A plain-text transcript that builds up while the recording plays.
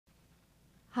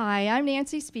Hi, I'm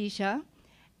Nancy Spiccia,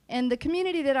 and the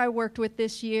community that I worked with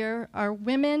this year are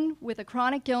women with a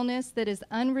chronic illness that is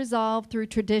unresolved through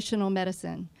traditional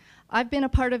medicine. I've been a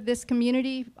part of this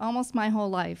community almost my whole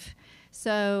life.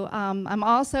 So I'm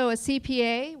also a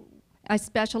CPA. I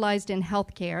specialized in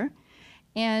healthcare,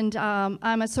 and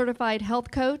I'm a certified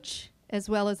health coach as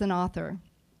well as an author.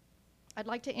 I'd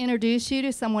like to introduce you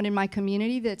to someone in my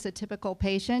community that's a typical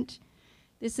patient.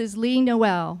 This is Lee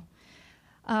Noel.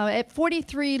 At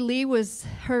 43, Lee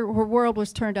her world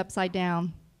was turned upside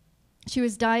down. She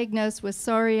was diagnosed with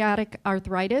psoriatic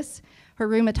arthritis. Her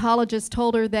rheumatologist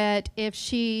told her that if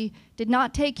she did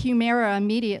not take Humira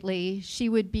immediately, she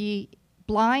would be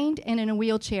blind and in a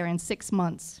wheelchair in 6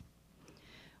 months.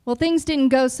 Well, things didn't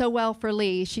go so well for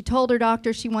Lee. She told her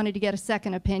doctor she wanted to get a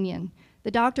second opinion. The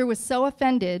doctor was so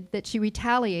offended that she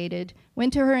retaliated,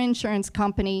 went to her insurance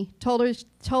company, told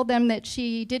them that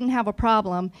she didn't have a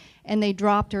problem, and they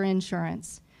dropped her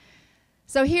insurance.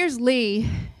 So here's Lee.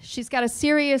 She's got a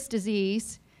serious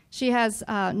disease. She has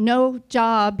no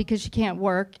job because she can't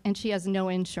work, and she has no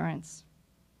insurance.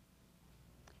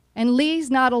 And Lee's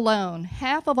not alone.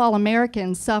 Half of all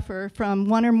Americans suffer from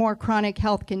one or more chronic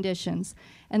health conditions,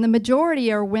 and the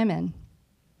majority are women.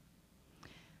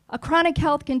 A chronic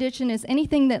health condition is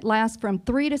anything that lasts from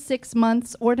 3 to 6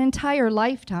 months or an entire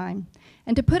lifetime.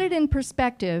 And to put it in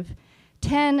perspective,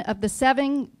 10 of the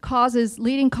 7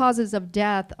 leading causes of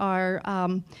death are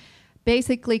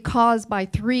basically caused by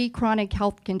 3 chronic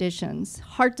health conditions: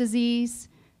 heart disease,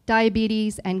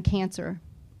 diabetes, and cancer.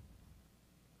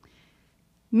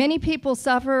 Many people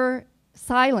suffer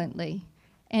silently,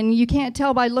 and you can't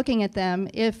tell by looking at them.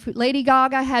 If Lady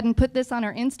Gaga hadn't put this on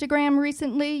her Instagram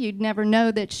recently, you'd never know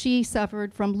that she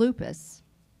suffered from lupus.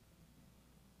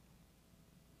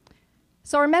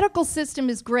 So our medical system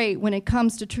is great when it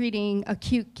comes to treating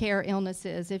acute care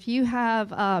illnesses. If you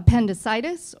have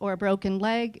appendicitis or a broken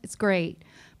leg, it's great.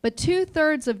 But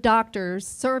 2/3 of doctors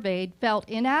surveyed felt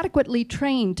inadequately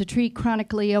trained to treat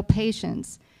chronically ill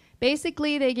patients.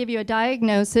 Basically, they give you a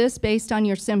diagnosis based on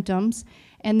your symptoms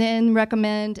and then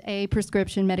recommend a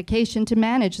prescription medication to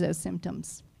manage those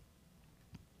symptoms.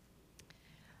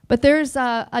 But there's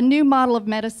a new model of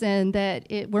medicine that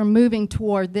we're moving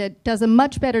toward that does a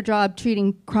much better job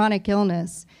treating chronic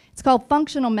illness. It's called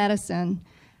functional medicine.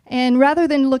 And rather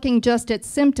than looking just at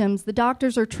symptoms, the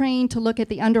doctors are trained to look at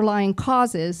the underlying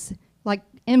causes, like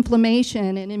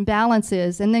inflammation and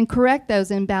imbalances, and then correct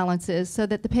those imbalances so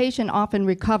that the patient often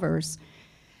recovers.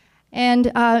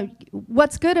 And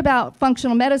what's good about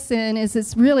functional medicine is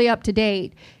it's really up to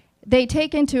date. They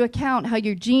take into account how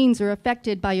your genes are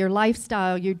affected by your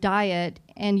lifestyle, your diet,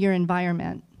 and your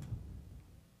environment.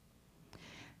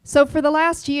 So for the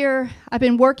last year, I've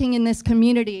been working in this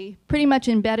community, pretty much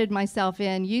embedded myself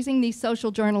in, using these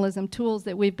social journalism tools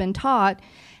that we've been taught,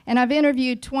 and I've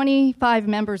interviewed 25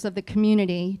 members of the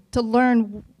community to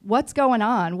learn what's going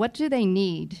on, what do they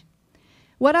need.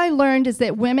 What I learned is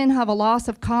that women have a loss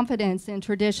of confidence in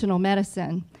traditional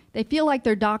medicine. They feel like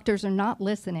their doctors are not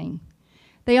listening.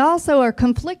 They also are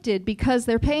conflicted because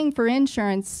they're paying for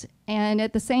insurance, and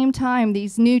at the same time,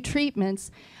 these new treatments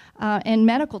and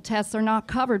medical tests are not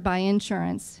covered by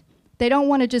insurance. They don't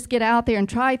want to just get out there and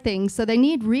try things, so they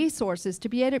need resources to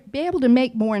be able to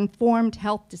make more informed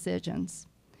health decisions.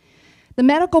 The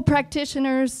medical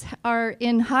practitioners are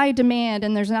in high demand,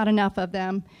 and there's not enough of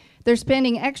them. They're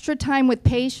spending extra time with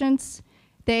patients.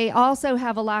 They also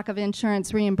have a lack of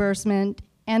insurance reimbursement,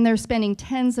 and they're spending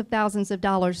tens of thousands of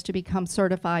dollars to become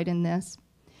certified in this.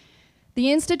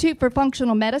 The Institute for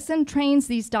Functional Medicine trains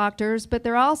these doctors, but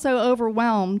they're also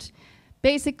overwhelmed,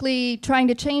 basically trying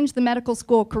to change the medical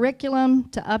school curriculum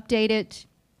to update it.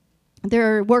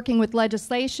 They're working with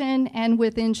legislation and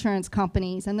with insurance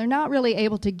companies, and they're not really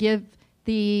able to give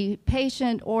the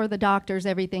patient or the doctors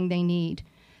everything they need.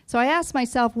 So I asked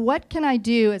myself, what can I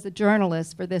do as a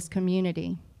journalist for this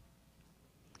community?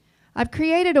 I've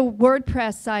created a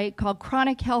WordPress site called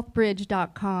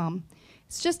chronichealthbridge.com.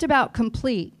 It's just about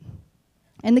complete.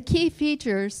 And the key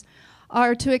features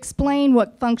are to explain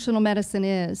what functional medicine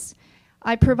is.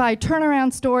 I provide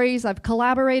turnaround stories. I've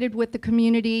collaborated with the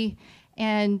community.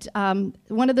 And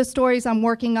one of the stories I'm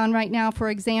working on right now, for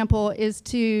example, is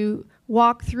to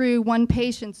walk through one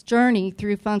patient's journey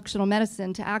through functional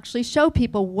medicine to actually show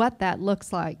people what that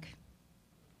looks like.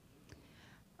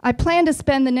 I plan to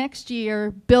spend the next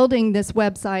year building this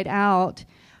website out.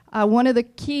 One of the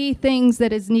key things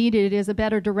that is needed is a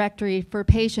better directory for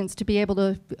patients to be able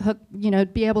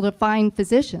to find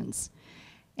physicians.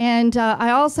 And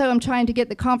I also am trying to get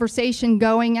the conversation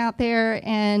going out there,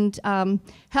 and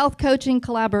health coaching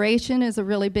collaboration is a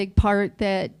really big part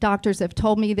that doctors have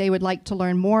told me they would like to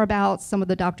learn more about. Some of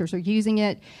the doctors are using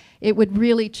it. It would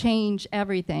really change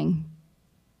everything.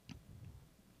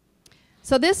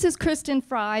 So this is Kristen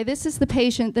Fry. This is the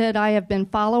patient that I have been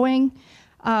following.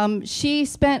 She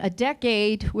spent a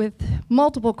decade with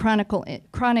multiple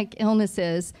chronic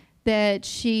illnesses that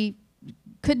she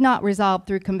could not resolve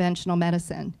through conventional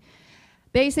medicine.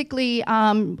 Basically,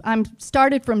 I'm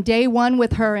started from day one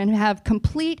with her and have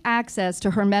complete access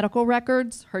to her medical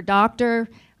records, her doctor.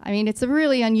 I mean, it's a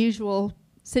really unusual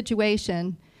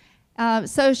situation.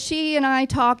 So she and I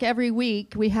talk every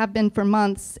week. We have been for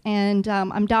months, and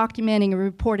I'm documenting and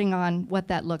reporting on what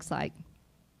that looks like.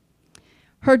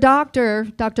 Her doctor,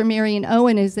 Dr. Marion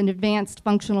Owen, is an advanced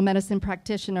functional medicine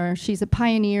practitioner. She's a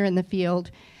pioneer in the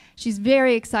field. She's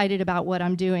very excited about what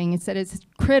I'm doing and said it's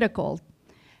critical.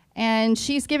 And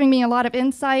she's giving me a lot of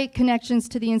insight, connections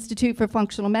to the Institute for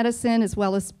Functional Medicine, as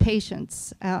well as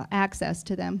patients, access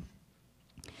to them.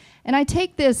 And I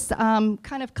take this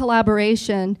kind of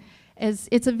collaboration as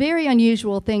it's a very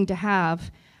unusual thing to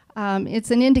have. It's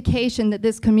an indication that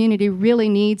this community really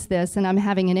needs this, and I'm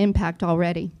having an impact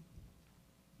already.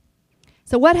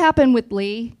 So what happened with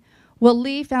Lee? Well,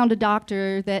 Lee found a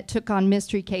doctor that took on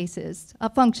mystery cases, a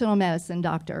functional medicine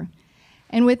doctor.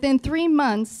 And within 3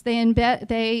 months,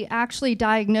 they actually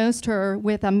diagnosed her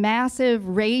with a massive,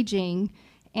 raging,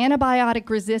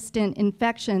 antibiotic-resistant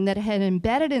infection that had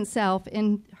embedded itself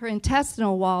in her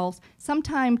intestinal walls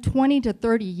sometime 20 to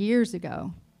 30 years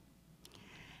ago.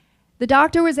 The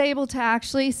doctor was able to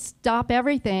actually stop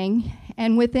everything,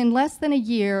 and within less than a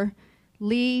year,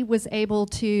 Lee was able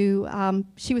to,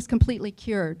 she was completely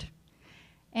cured.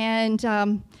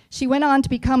 And she went on to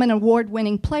become an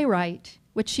award-winning playwright,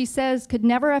 which she says could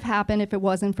never have happened if it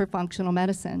wasn't for functional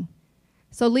medicine.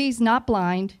 So Lee's not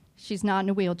blind. She's not in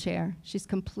a wheelchair. She's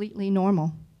completely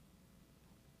normal.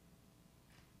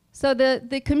 So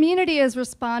the community has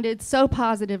responded so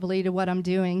positively to what I'm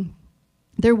doing.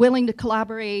 They're willing to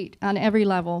collaborate on every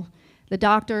level, the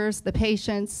doctors, the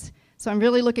patients. So I'm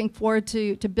really looking forward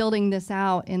to building this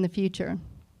out in the future.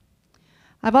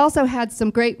 I've also had some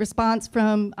great response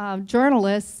from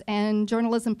journalists and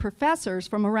journalism professors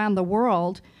from around the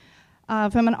world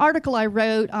from an article I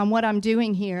wrote on what I'm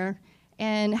doing here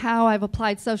and how I've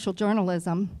applied social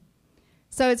journalism.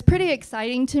 So it's pretty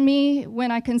exciting to me when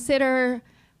I consider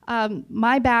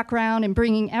my background and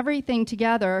bringing everything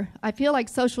together. I feel like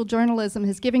social journalism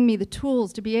has given me the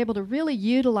tools to be able to really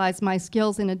utilize my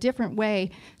skills in a different way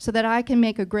so that I can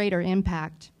make a greater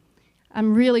impact.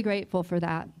 I'm really grateful for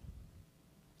that.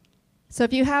 So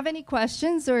if you have any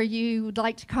questions or you would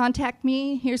like to contact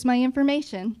me, here's my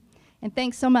information. And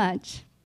thanks so much.